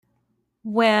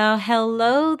Well,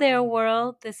 hello there,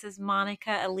 world. This is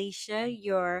Monica Alicia,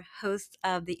 your host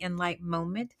of the Enlight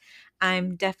Moment.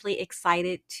 I'm definitely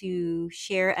excited to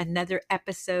share another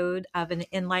episode of an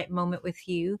Enlight Moment with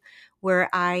you,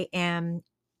 where I am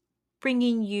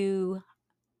bringing you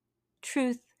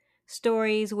truth,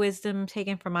 stories, wisdom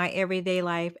taken from my everyday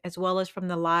life, as well as from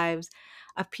the lives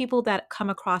of people that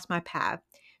come across my path,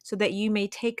 so that you may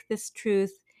take this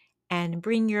truth and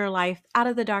bring your life out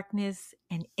of the darkness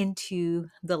and into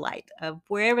the light of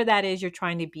wherever that is you're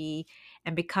trying to be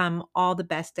and become all the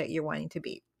best that you're wanting to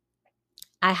be.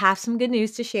 I have some good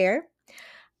news to share.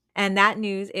 And that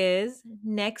news is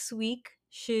next week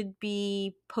should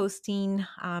be posting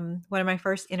one of my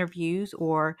first interviews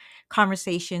or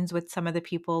conversations with some of the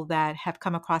people that have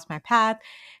come across my path.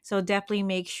 So definitely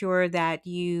make sure that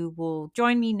you will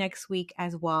join me next week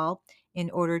as well in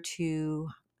order to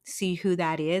see who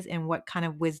that is and what kind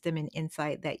of wisdom and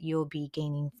insight that you'll be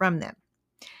gaining from them.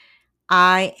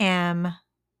 I am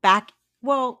back.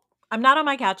 Well, I'm not on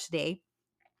my couch today.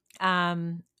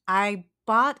 I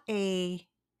bought a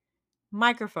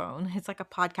microphone. It's like a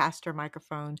podcaster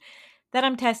microphone that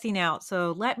I'm testing out.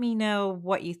 So let me know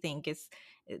what you think.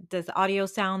 Does the audio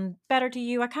sound better to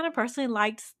you? I kind of personally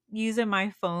liked using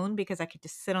my phone because I could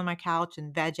just sit on my couch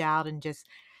and veg out and just,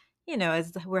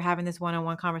 as we're having this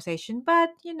one-on-one conversation. But,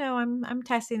 I'm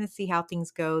testing to see how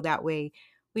things go. That way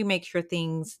we make sure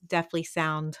things definitely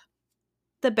sound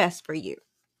the best for you.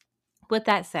 With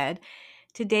that said,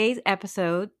 today's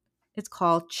episode is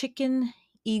called Chicken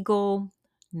Eagle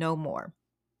No More.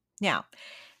 Now,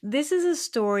 this is a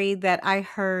story that I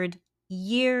heard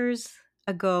years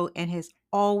ago and has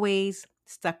always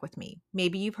stuck with me.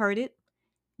 Maybe you've heard it,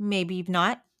 maybe you've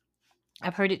not.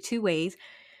 I've heard it two ways.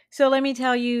 So let me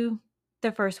tell you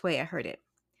the first way I heard it.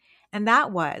 And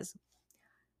that was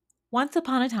once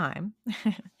upon a time,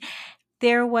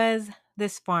 there was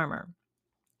this farmer,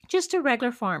 just a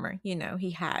regular farmer.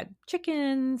 He had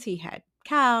chickens, he had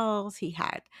cows, he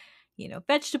had,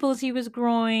 vegetables he was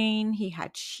growing, he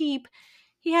had sheep.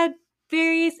 He had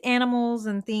various animals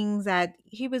and things that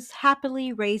he was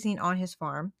happily raising on his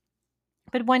farm.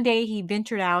 But one day he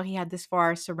ventured out. He had this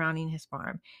forest surrounding his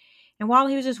farm. And while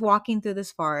he was just walking through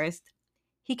this forest,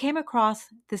 he came across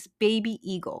this baby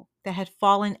eagle that had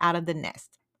fallen out of the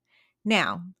nest.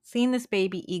 Now, seeing this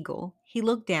baby eagle, he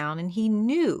looked down and he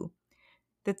knew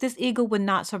that this eagle would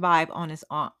not survive on its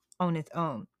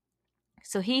own.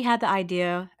 So he had the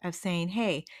idea of saying,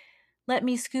 "Hey, let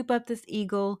me scoop up this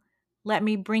eagle. Let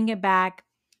me bring it back.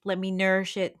 Let me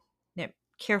nourish it,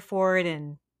 care for it,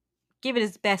 and give it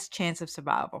its best chance of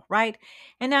survival," right?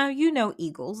 And now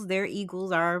eagles. Their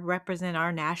eagles are represent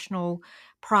our national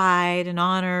pride and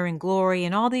honor and glory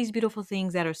and all these beautiful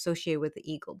things that are associated with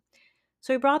the eagle.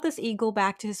 So he brought this eagle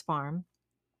back to his farm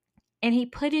and he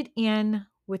put it in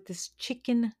with this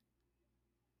chicken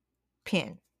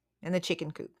pen in the chicken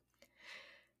coop.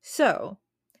 So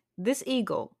this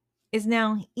eagle is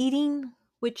now eating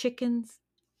with chickens,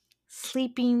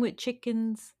 sleeping with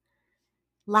chickens,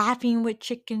 laughing with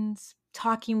chickens,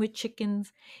 talking with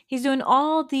chickens. He's doing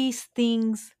all these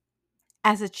things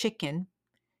as a chicken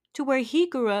to where he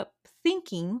grew up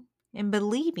thinking and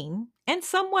believing and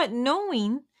somewhat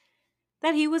knowing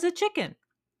that he was a chicken.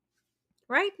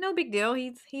 Right? No big deal.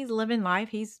 He's living life.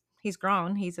 He's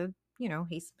grown. He's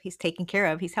taken care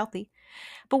of. He's healthy.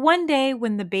 But one day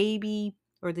when the baby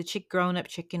or the grown up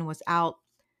chicken was out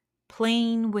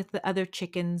playing with the other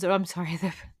chickens, or I'm sorry,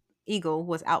 the eagle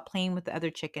was out playing with the other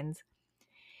chickens,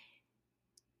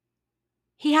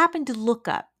 he happened to look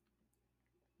up,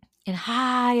 and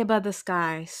high above the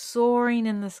sky, soaring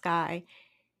in the sky,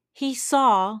 he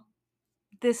saw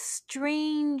this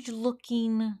strange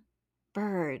looking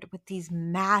bird with these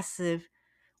massive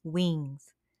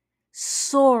wings,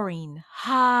 soaring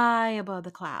high above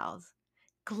the clouds,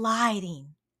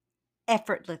 gliding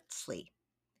effortlessly.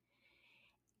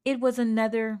 It was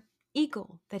another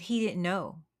eagle that he didn't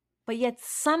know, but yet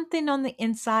something on the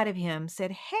inside of him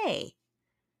said, "Hey,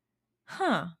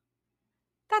 huh,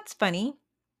 that's funny.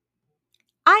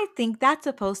 I think that's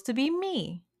supposed to be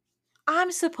me.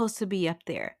 I'm supposed to be up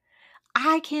there.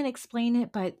 I can't explain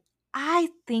it, but I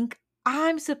think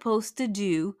I'm supposed to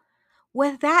do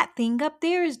what that thing up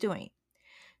there is doing."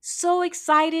 So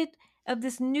excited of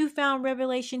this newfound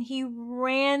revelation, he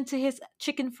ran to his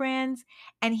chicken friends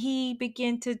and he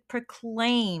began to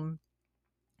proclaim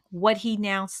what he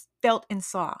now felt and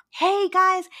saw. "Hey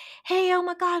guys, hey, oh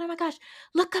my God, oh my gosh,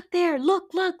 look up there,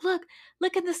 look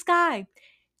in the sky.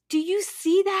 Do you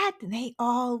see that?" And they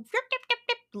all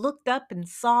looked up and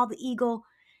saw the eagle.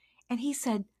 And he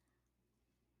said,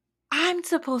 "I'm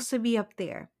supposed to be up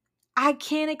there. I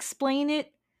can't explain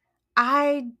it.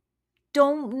 I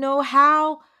don't know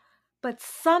how, but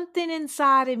something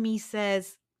inside of me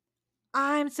says,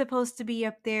 I'm supposed to be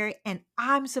up there and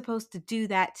I'm supposed to do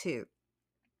that too.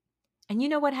 And you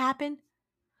know what happened?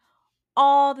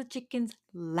 All the chickens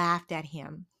laughed at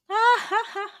him.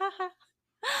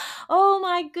 Oh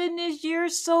my goodness, you're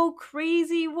so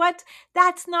crazy. What?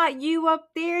 That's not you up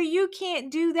there. You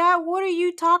can't do that. What are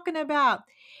you talking about?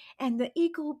 And the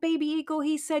eagle, baby eagle,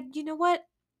 he said, you know what?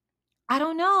 I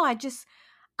don't know.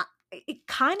 It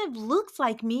kind of looks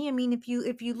like me. I mean, if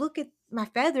you look at my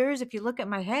feathers, if you look at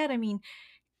my head, I mean,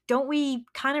 don't we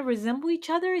kind of resemble each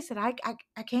other? He said, I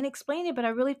can't explain it, but I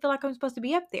really feel like I'm supposed to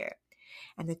be up there.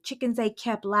 And the chickens, they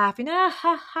kept laughing. Ah,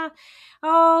 ha, ha.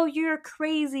 Oh, you're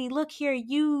crazy. Look here.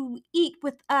 You eat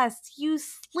with us. You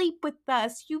sleep with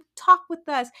us. You talk with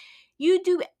us. You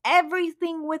do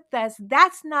everything with us.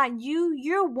 That's not you.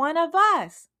 You're one of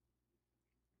us.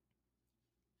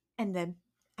 And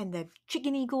the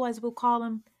chicken eagle, as we'll call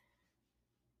him,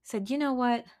 said, you know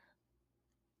what?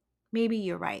 Maybe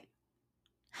you're right.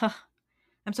 Huh.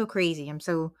 I'm so crazy. I don't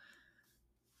know,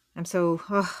 I'm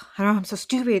so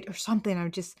stupid or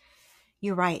something.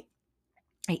 You're right.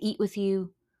 I eat with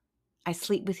you. I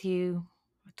sleep with you.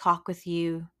 I talk with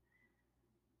you.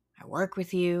 I work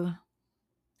with you.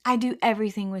 I do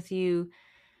everything with you.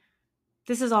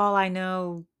 This is all I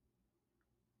know.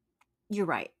 You're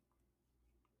right.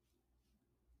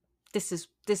 This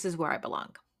is where I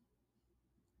belong.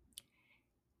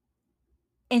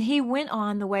 And he went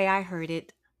on, the way I heard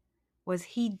it was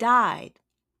he died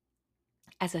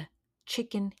as a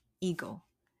chicken eagle.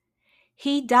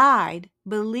 He died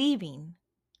believing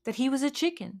that he was a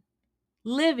chicken,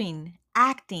 living,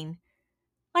 acting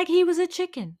like he was a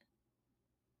chicken.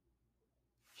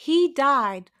 He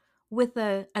died with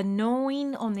a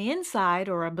knowing on the inside,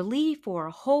 or a belief, or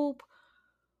a hope,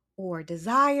 or a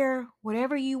desire,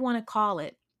 whatever you want to call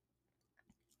it,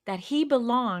 that he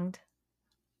belonged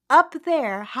up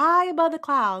there, high above the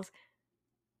clouds,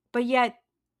 but yet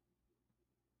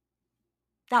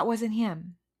that wasn't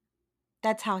him.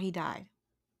 That's how he died.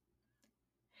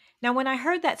 Now, when I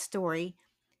heard that story,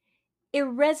 it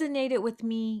resonated with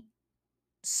me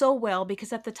so well,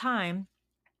 because at the time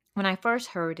when I first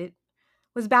heard it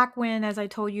was back when, as I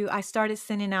told you, I started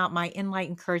sending out my Enlight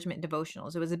Encouragement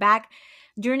devotionals. It was back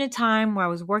during a time where I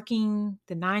was working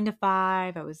the 9 to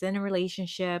 5. I was in a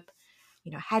relationship,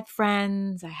 had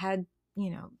friends. I had,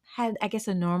 I guess,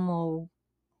 a normal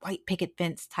white picket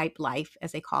fence type life,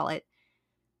 as they call it.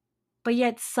 But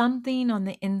yet something on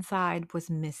the inside was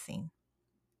missing.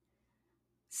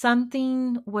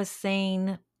 Something was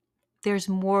saying, there's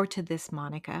more to this,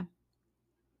 Monica.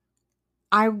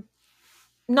 I'm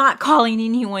not calling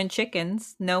anyone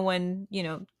chickens. No one,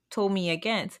 told me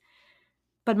against.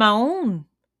 But my own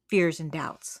fears and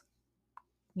doubts,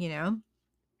 you know,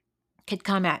 could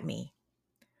come at me.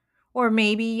 Or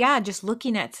maybe, yeah, just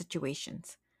looking at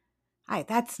situations.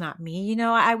 That's not me.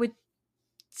 I would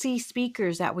see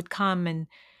speakers that would come and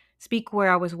speak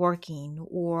where I was working,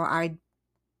 or I'd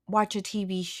watch a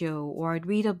TV show, or I'd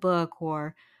read a book,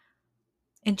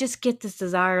 and just get this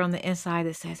desire on the inside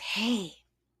that says, hey,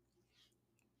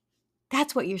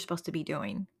 that's what you're supposed to be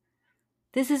doing.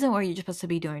 This isn't what you're supposed to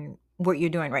be doing, what you're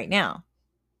doing right now.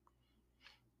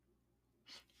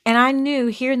 And I knew,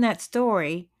 hearing that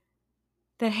story,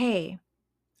 that, hey,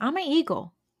 I'm an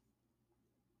eagle.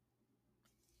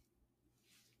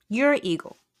 You're an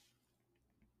eagle.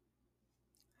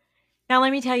 Now,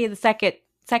 let me tell you the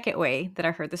second way that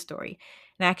I heard the story.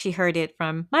 And I actually heard it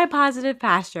from my positive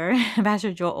pastor,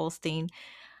 Pastor Joel Osteen.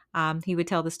 He would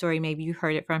tell the story. Maybe you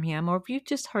heard it from him, or if you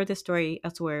just heard the story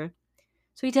elsewhere.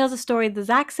 So he tells the story the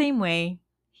exact same way.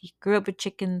 He grew up with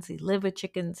chickens. He lived with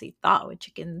chickens. He thought with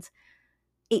chickens.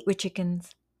 Ate with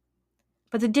chickens.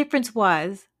 But the difference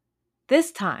was,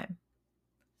 this time,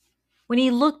 when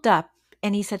he looked up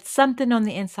and he said something on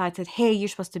the inside, said, hey, you're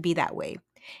supposed to be that way.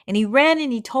 And he ran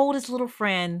and he told his little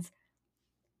friends,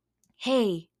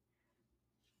 hey,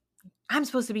 I'm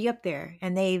supposed to be up there.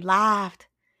 And they laughed.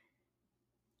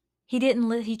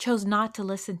 He chose not to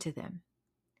listen to them.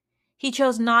 He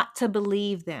chose not to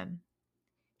believe them.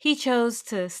 He chose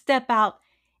to step out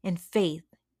in faith.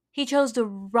 He chose to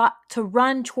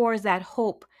run towards that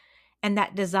hope and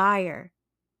that desire.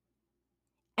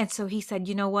 And so he said,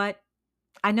 you know what?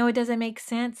 I know it doesn't make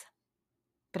sense,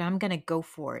 but I'm going to go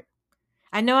for it.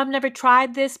 I know I've never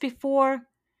tried this before,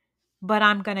 but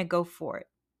I'm going to go for it.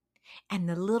 And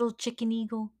the little chicken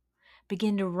eagle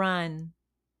began to run.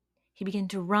 He began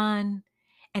to run,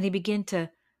 and he began to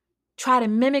try to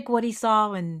mimic what he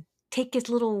saw and take his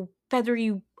little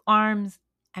feathery arms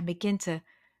and begin to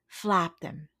flap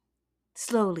them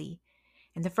slowly.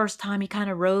 And the first time he kind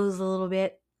of rose a little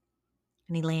bit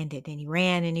and he landed, and he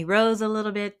ran and he rose a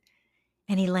little bit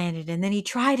and he landed. And then he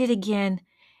tried it again.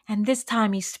 And this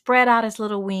time he spread out his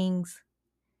little wings,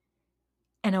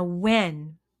 and a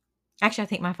wind, actually, I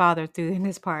think my father threw in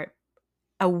this part,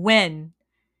 a wind,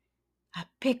 a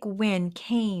big wind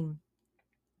came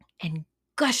and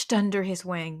gushed under his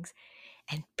wings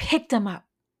and picked him up,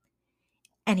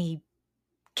 and he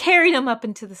carried him up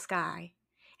into the sky.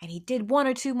 And he did one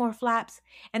or two more flaps,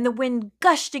 and the wind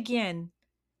gushed again,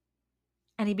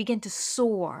 and he began to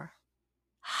soar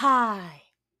high,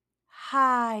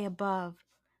 high above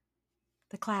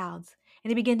the clouds. And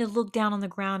he began to look down on the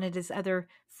ground at his other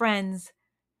friends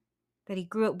that he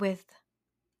grew up with,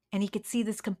 and he could see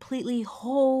this completely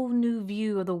whole new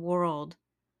view of the world.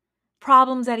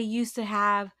 Problems that he used to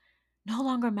have no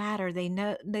longer matter. They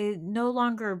no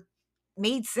longer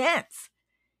made sense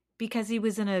because he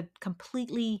was in a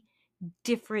completely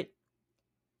different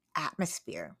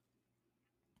atmosphere.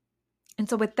 And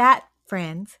so with that,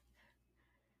 friends,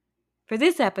 for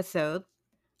this episode,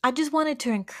 I just wanted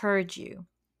to encourage you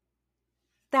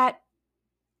that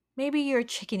maybe you're a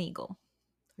chicken eagle,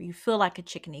 or you feel like a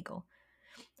chicken eagle.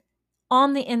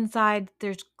 On the inside,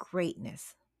 there's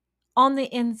greatness. On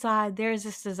the inside, there's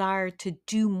this desire to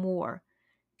do more.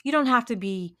 You don't have to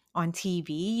be on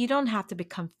TV. You don't have to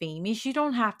become famous. You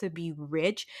don't have to be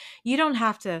rich. You don't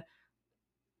have to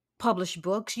publish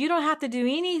books. You don't have to do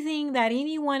anything that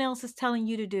anyone else is telling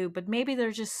you to do, but maybe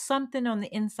there's just something on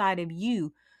the inside of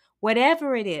you,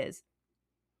 whatever it is,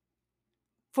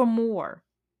 for more,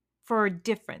 for a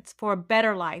difference, for a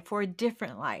better life, for a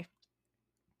different life.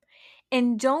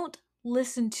 And don't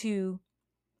listen to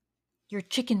your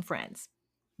chicken friends.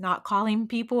 Not calling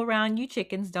people around you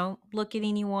chickens. Don't look at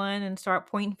anyone and start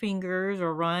pointing fingers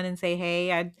or run and say,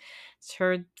 hey, I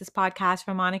heard this podcast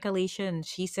from Monica Alicia and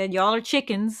she said y'all are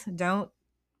chickens.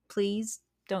 Please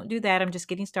don't do that. I'm just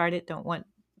getting started. Don't want,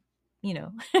 you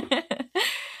know.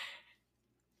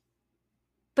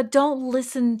 But don't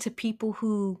listen to people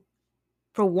who,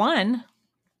 for one,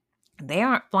 they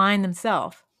aren't flying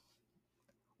themselves.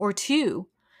 Or two,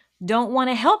 don't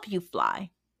want to help you fly.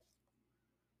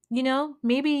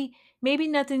 Maybe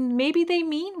nothing, maybe they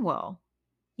mean well.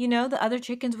 The other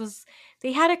chickens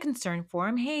they had a concern for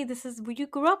him. Hey, this is where you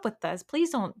grew up with us.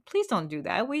 Please don't do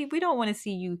that. We don't want to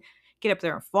see you get up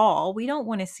there and fall. We don't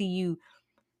want to see you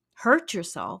hurt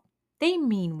yourself. They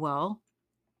mean well,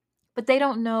 but they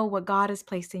don't know what God has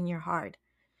placed in your heart.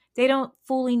 They don't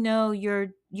fully know your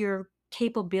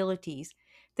capabilities.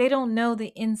 They don't know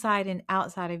the inside and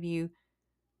outside of you.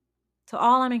 So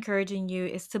all I'm encouraging you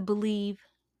is to believe,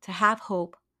 to have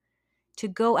hope, to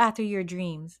go after your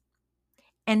dreams.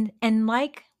 And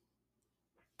like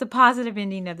the positive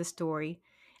ending of the story,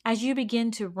 as you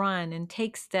begin to run and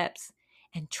take steps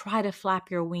and try to flap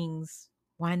your wings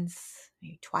once,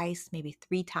 maybe twice, maybe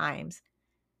 3 times,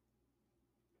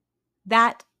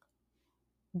 that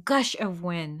gush of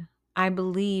wind, I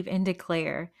believe and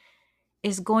declare,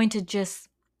 is going to just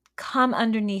come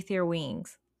underneath your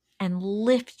wings and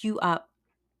lift you up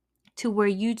to where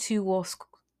you too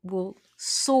will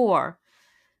soar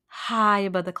high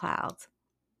above the clouds.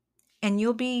 And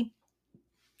you'll be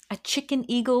a chicken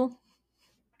eagle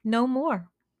no more.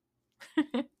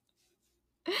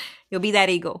 You'll be that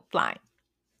eagle flying.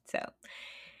 So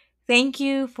thank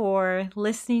you for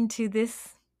listening to this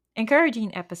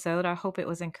encouraging episode. I hope it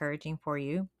was encouraging for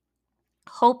you.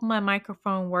 Hope my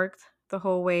microphone worked the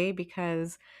whole way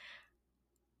because,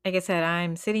 like I said,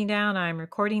 I'm sitting down, I'm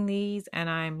recording these, and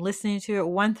I'm listening to it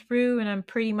one through, and I'm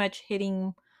pretty much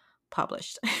hitting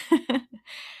published.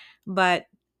 But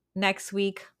next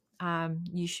week,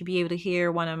 you should be able to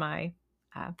hear one of my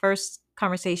first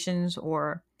conversations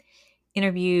or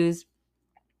interviews.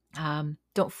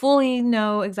 Don't fully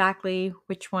know exactly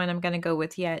which one I'm going to go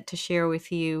with yet to share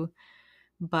with you,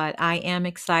 but I am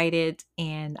excited,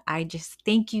 and I just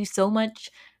thank you so much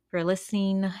for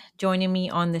listening, joining me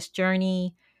on this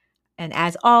journey. And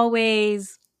as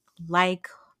always, like,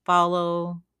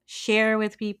 follow, share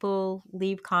with people,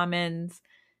 leave comments,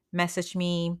 message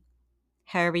me,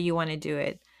 however you want to do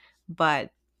it.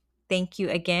 But thank you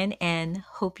again and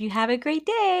hope you have a great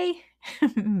day.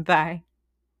 Bye.